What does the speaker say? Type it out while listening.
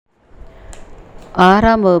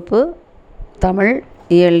6ஆம் வகுப்பு தமிழ்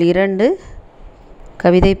இயல் 2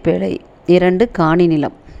 கவிதைப்பேழை 2 காணி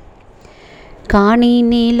நிலம். காணி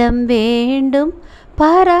நிலம் வேண்டும்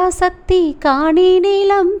பராசக்தி, காணி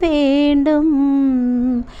நிலம் வேண்டும்,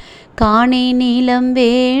 காணி நிலம்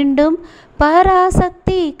வேண்டும்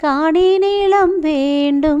பராசக்தி, காணி நிலம்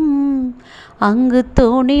வேண்டும். அங்கு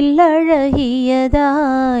தோணில்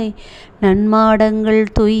அழகியதாய் நன்மாடங்கள்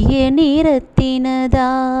துய்ய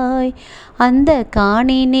நிறத்தினதாய், அந்த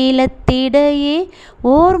காணி நிலத்திடையே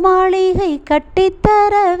ஓர் மாளிகை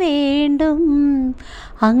கட்டித்தர வேண்டும்.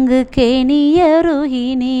 அங்கு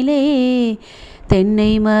கேணியருகினிலே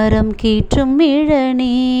தென்னை மரம் கீற்றும்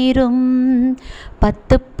இளநீரும்,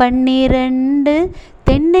 10 12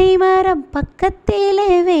 தென்னை மரம்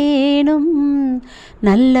பக்கத்திலே வேணும்.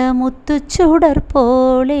 நல்ல முத்துச்சுடர்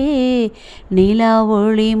போலே நிலா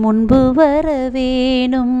ஒளி முன்பு வர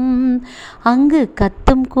வேணும். அங்கு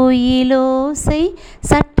கத்தும் குயிலோசை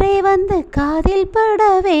சற்றே வந்து காதில் பட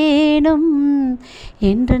வேணும்.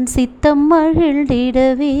 என்றன் சித்தம்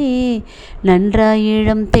மகிழ்ந்திடவே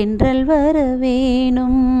நன்றாயிழம் தென்றல் வர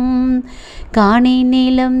வேணும். காணி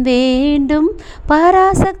நிலம் வேண்டும்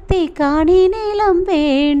பராசக்தி, காணி நிலம்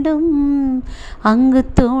வேண்டும். அங்கு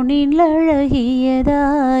தோணில்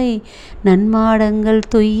அழகியதாய் நன்மாடங்கள்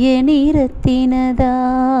துய்ய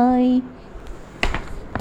நிறத்தினதாய்.